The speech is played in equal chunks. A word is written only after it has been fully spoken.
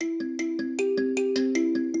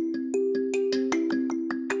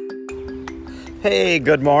Hey,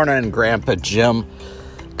 good morning, Grandpa Jim.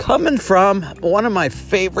 Coming from one of my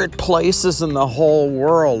favorite places in the whole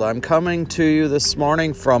world. I'm coming to you this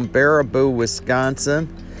morning from Baraboo,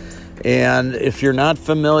 Wisconsin. And if you're not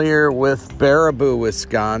familiar with Baraboo,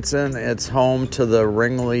 Wisconsin, it's home to the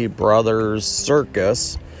Ringling Brothers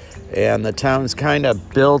Circus. And the town's kind of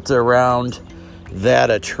built around that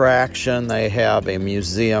attraction. They have a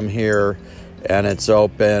museum here, and it's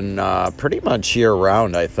open pretty much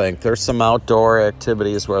year-round, I think. There's some outdoor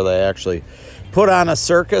activities where they actually put on a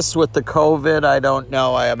circus with the COVID. I don't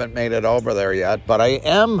know. I haven't made it over there yet. But I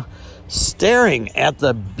am staring at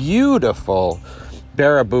the beautiful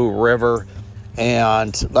Baraboo River.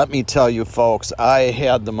 And let me tell you, folks, I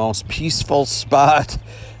had the most peaceful spot.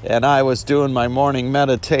 And I was doing my morning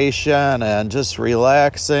meditation and just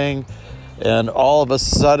relaxing. And all of a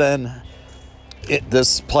sudden,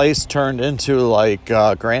 this place turned into like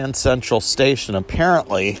Grand Central Station.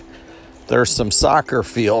 Apparently, there's some soccer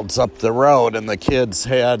fields up the road, and the kids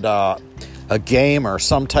had a game or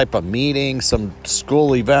some type of meeting, some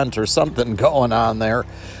school event or something going on there.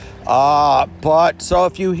 But so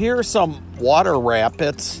if you hear some water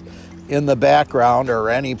rapids in the background or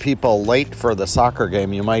any people late for the soccer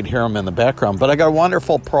game, you might hear them in the background. But I got a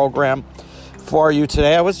wonderful program for you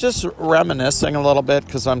today. I was just reminiscing a little bit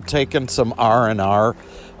because I'm taking some R&R,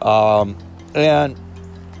 and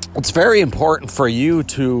it's very important for you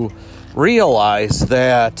to realize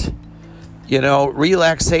that,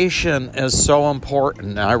 relaxation is so important.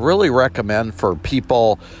 And I really recommend for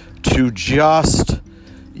people to just,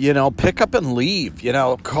 pick up and leave,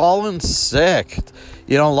 call in sick.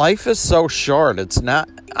 Life is so short. It's not,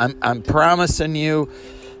 I'm promising you.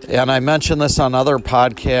 And I mentioned this on other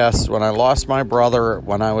podcasts. When I lost my brother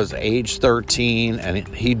when I was age 13, and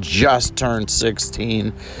he just turned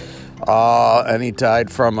 16, and he died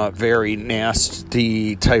from a very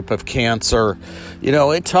nasty type of cancer.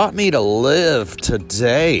 It taught me to live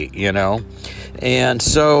today, And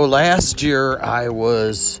so last year I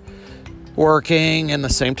was working in the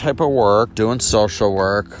same type of work, doing social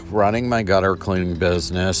work, running my gutter cleaning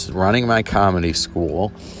business, running my comedy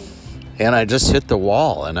school. And I just hit the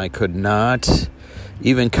wall, and I could not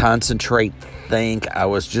even concentrate, think. I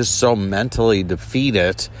was just so mentally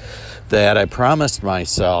defeated that I promised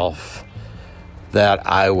myself that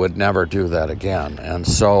I would never do that again. And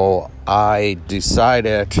so I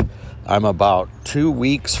decided I'm about 2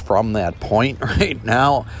 weeks from that point right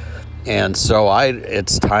now. And so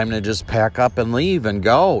it's time to just pack up and leave and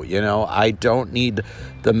go. I don't need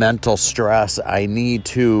the mental stress. I need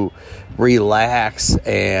to relax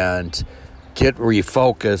and get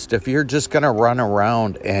refocused. If you're just going to run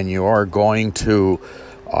around and you're going to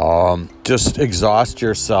just exhaust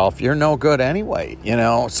yourself, you're no good anyway,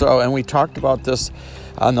 So, and we talked about this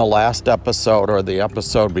on the last episode or the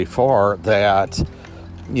episode before that,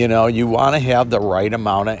 you want to have the right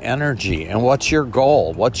amount of energy. And what's your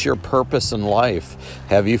goal? What's your purpose in life?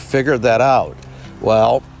 Have you figured that out?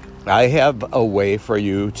 Well, I have a way for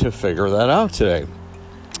you to figure that out today.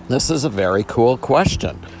 This is a very cool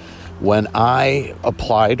question. When I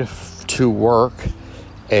applied to work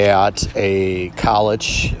at a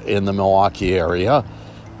college in the Milwaukee area,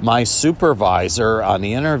 my supervisor on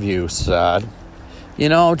the interview said,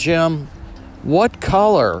 Jim, what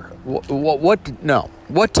color,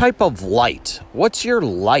 what type of light? What's your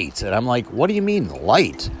light? And I'm like, what do you mean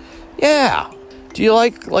light? Yeah. Do you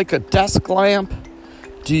like a desk lamp?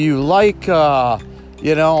 Do you like, a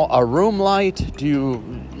room light? Do you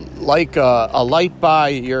like a light by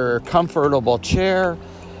your comfortable chair?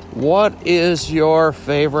 What is your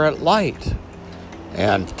favorite light?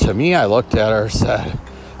 And to me, I looked at her and said,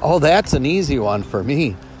 oh, that's an easy one for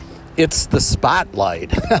me. It's the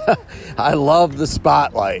spotlight. I love the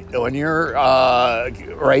spotlight. When you're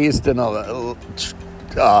raised in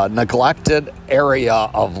a neglected area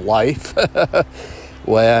of life,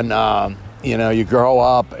 when, you grow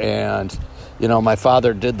up and, my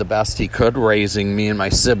father did the best he could raising me and my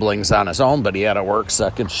siblings on his own, but he had to work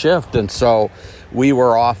second shift. And so we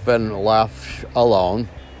were often left alone.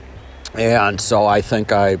 And so I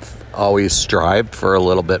think I've always strived for a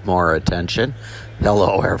little bit more attention.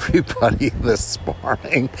 Hello, everybody, this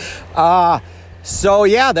morning. So,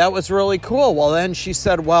 yeah, that was really cool. Well, then she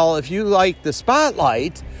said, well, if you like the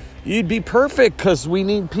spotlight, you'd be perfect because we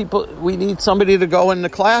need somebody to go into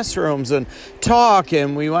classrooms and talk,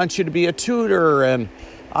 and we want you to be a tutor. And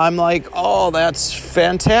I'm like, oh, that's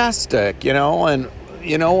fantastic, And,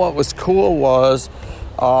 what was cool was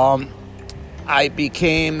I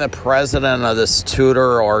became the president of this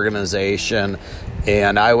tutor organization,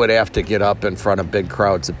 and I would have to get up in front of big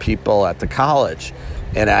crowds of people at the college.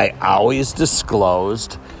 And I always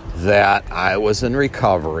disclosed that I was in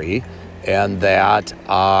recovery and that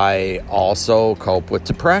I also cope with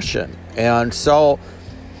depression. And so,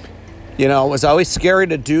 it was always scary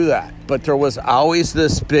to do that, but there was always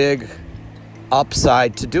this big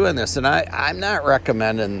upside to doing this. And I'm not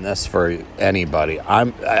recommending this for anybody.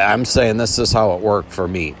 I'm saying this is how it worked for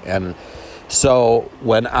me. And so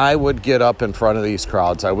when I would get up in front of these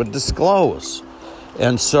crowds, I would disclose.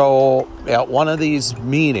 And so at one of these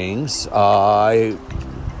meetings, I,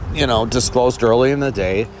 disclosed early in the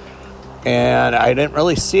day, and I didn't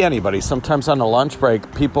really see anybody. Sometimes on the lunch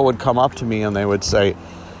break, people would come up to me and they would say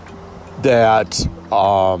that,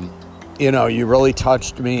 you really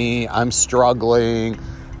touched me, I'm struggling,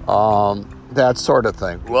 that sort of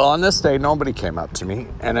thing. Well, on this day, nobody came up to me.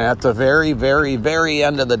 And at the very, very, very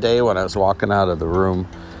end of the day, when I was walking out of the room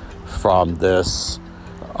from this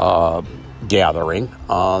gathering,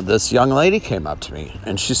 this young lady came up to me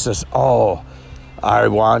and she says, "Oh, I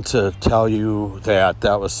want to tell you that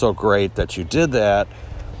was so great that you did that."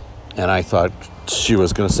 And I thought she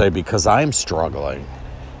was going to say, "Because I'm struggling."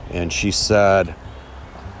 And she said,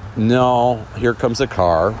 "No, here comes a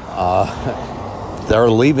car. They're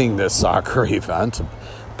leaving this soccer event.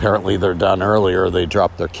 Apparently they're done earlier. They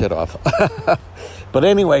dropped their kid off." But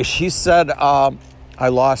anyway, she said, "I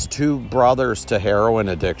lost 2 brothers to heroin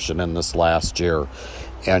addiction in this last year."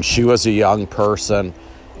 And she was a young person,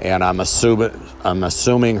 and I'm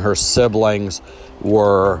assuming her siblings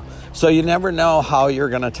were. So you never know how you're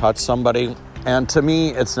going to touch somebody. And to me,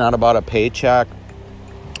 it's not about a paycheck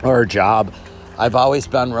or a job. I've always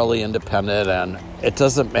been really independent, and it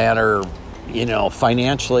doesn't matter,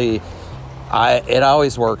 financially, it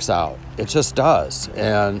always works out. It just does.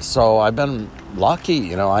 And so I've been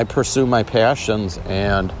lucky, I pursue my passions,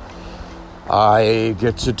 and I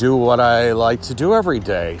get to do what I like to do every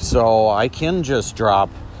day. So I can just drop,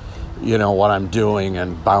 what I'm doing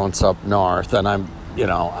and bounce up north. And I'm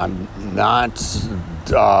not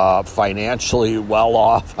financially well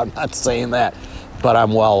off. I'm not saying that, but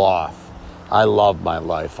I'm well off. I love my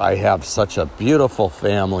life. I have such a beautiful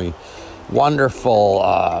family, wonderful,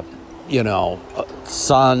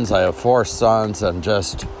 sons. I have 4 sons and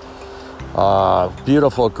just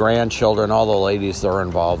beautiful grandchildren, all the ladies they're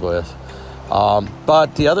involved with.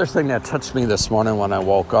 But the other thing that touched me this morning when I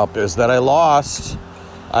woke up is that I lost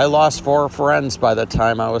 4 friends by the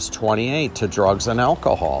time I was 28 to drugs and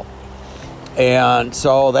alcohol. And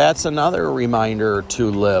so that's another reminder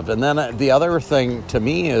to live. And then the other thing to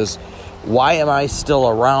me is, why am I still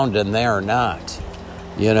around and they're not?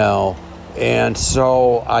 And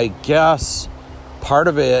so I guess part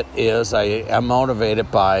of it is I am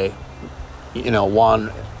motivated by,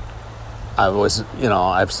 one, I was,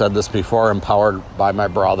 I've said this before, empowered by my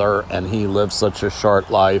brother, and he lived such a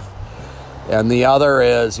short life. And the other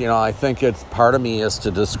is, I think it's part of me is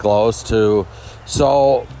to disclose to,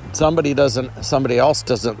 so somebody else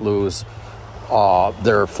doesn't lose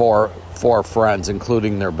their four friends,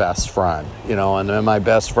 including their best friend, and then my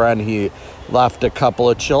best friend, he left a couple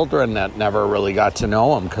of children that never really got to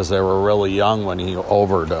know him because they were really young when he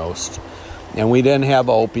overdosed. And we didn't have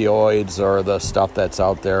opioids or the stuff that's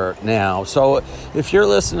out there now. So if you're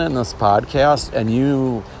listening to this podcast and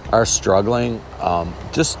you are struggling,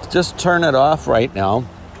 just turn it off right now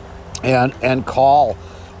and call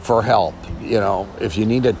for help. If you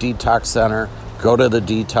need a detox center, go to the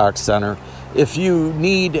detox center. If you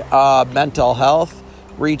need mental health,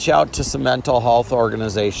 reach out to some mental health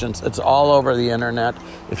organizations. It's all over the internet.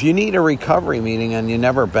 If you need a recovery meeting and you've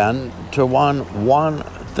never been to one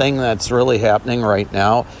thing that's really happening right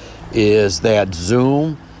now is that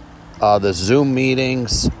Zoom, the Zoom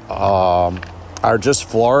meetings are just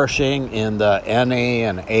flourishing in the NA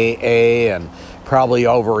and AA and probably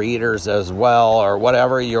overeaters as well, or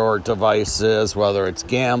whatever your device is, whether it's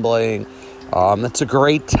gambling. It's a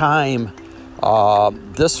great time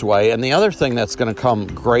this way. And the other thing that's going to come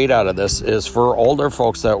great out of this is for older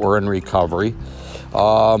folks that were in recovery.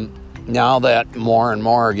 Now that more and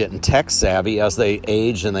more are getting tech savvy as they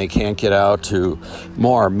age and they can't get out to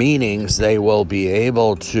more meetings, they will be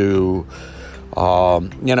able to,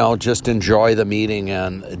 just enjoy the meeting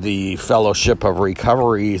and the fellowship of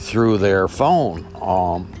recovery through their phone.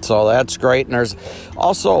 So that's great. And there's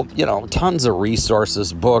also, tons of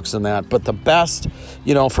resources, books and that. But the best,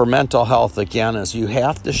 for mental health, again, is you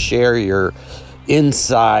have to share your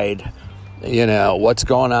inside, what's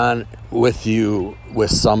going on with you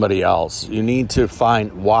with somebody else. You need to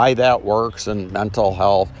find why that works in mental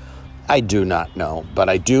health. I do not know, but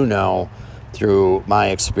I do know through my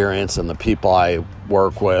experience and the people I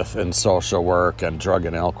work with in social work and drug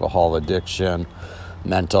and alcohol addiction,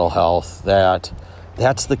 mental health, that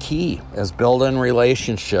that's the key, is building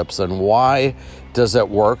relationships. And why does it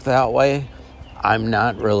work that way? I'm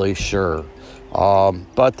not really sure.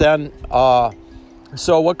 But then,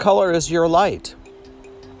 so what color is your light?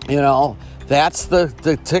 That's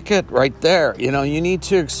the ticket right there. You need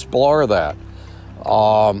to explore that.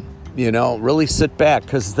 Really sit back,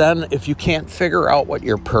 because then if you can't figure out what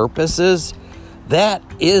your purpose is, that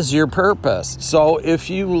is your purpose. So if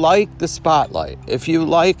you like the spotlight, if you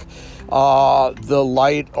like the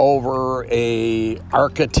light over a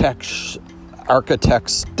architect's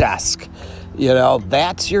desk,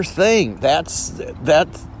 that's your thing. That's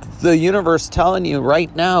the universe telling you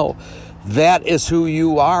right now, that is who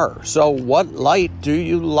you are. So what light do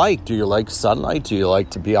you like? Do you like sunlight? Do you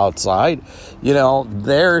like to be outside?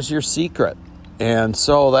 There's your secret. And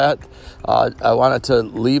so that I wanted to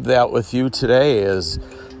leave that with you today is,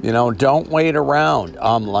 don't wait around.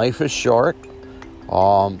 Life is short.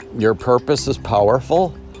 Your purpose is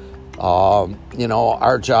powerful.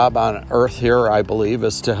 Our job on earth here, I believe,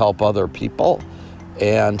 is to help other people.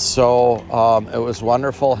 And so it was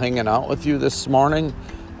wonderful hanging out with you this morning.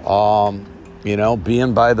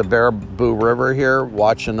 Being by the Baraboo River here,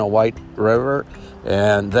 watching the White River.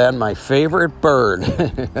 And then my favorite bird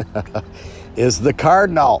is the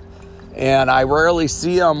cardinal. And I rarely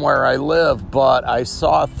see them where I live, but I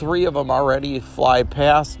saw 3 of them already fly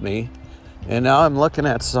past me. And now I'm looking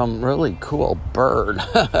at some really cool bird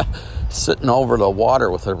sitting over the water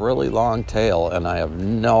with a really long tail, and I have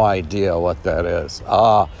no idea what that is.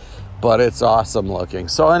 But it's awesome looking.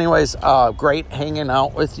 So anyways, great hanging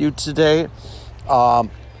out with you today.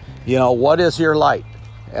 What is your light?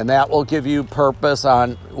 And that will give you purpose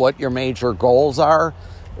on what your major goals are.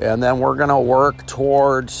 And then we're going to work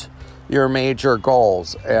towards your major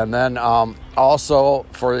goals. And then also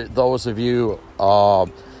for those of you,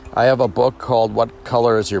 I have a book called What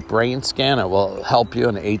Color is Your Brain Scan? It will help you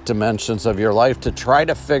in 8 dimensions of your life to try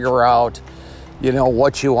to figure out,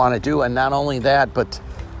 what you want to do. And not only that, but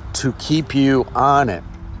to keep you on it.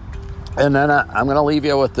 And then I'm going to leave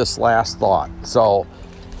you with this last thought. So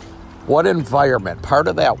what environment? Part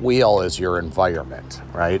of that wheel is your environment,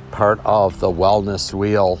 right? Part of the wellness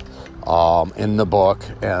wheel in the book.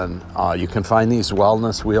 And you can find these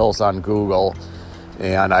wellness wheels on Google.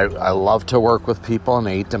 And I love to work with people in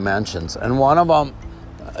 8 dimensions. And one of them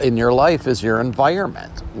in your life is your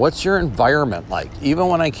environment. What's your environment like? Even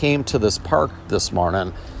when I came to this park this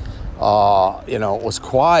morning, it was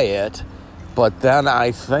quiet. But then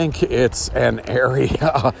I think it's an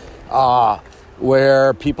area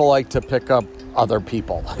where people like to pick up other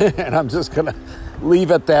people. And I'm just going to leave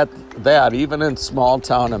it at that, even in small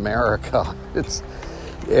town America.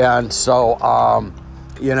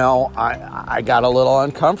 I got a little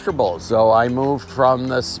uncomfortable. So I moved from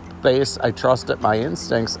the space, I trusted my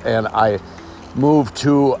instincts, and I moved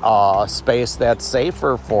to a space that's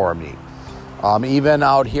safer for me. Even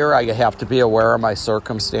out here, I have to be aware of my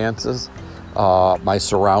circumstances, my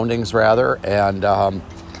surroundings rather. And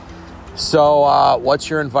so what's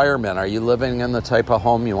your environment? Are you living in the type of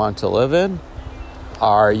home you want to live in?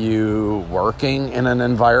 Are you working in an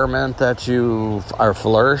environment that you are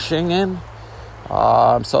flourishing in?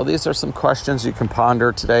 So these are some questions you can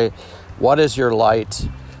ponder today. What is your light?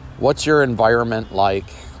 What's your environment like?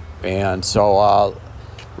 And so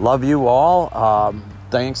love you all.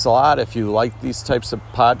 Thanks a lot. If you like these types of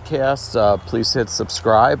podcasts, please hit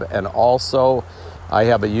subscribe. And also, I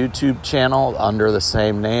have a YouTube channel under the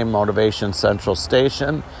same name, Motivation Central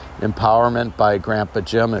Station, Empowerment by Grandpa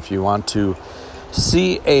Jim, if you want to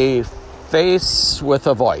see a face with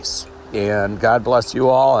a voice. And God bless you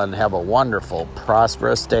all, and have a wonderful,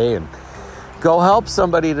 prosperous day, and go help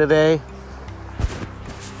somebody today.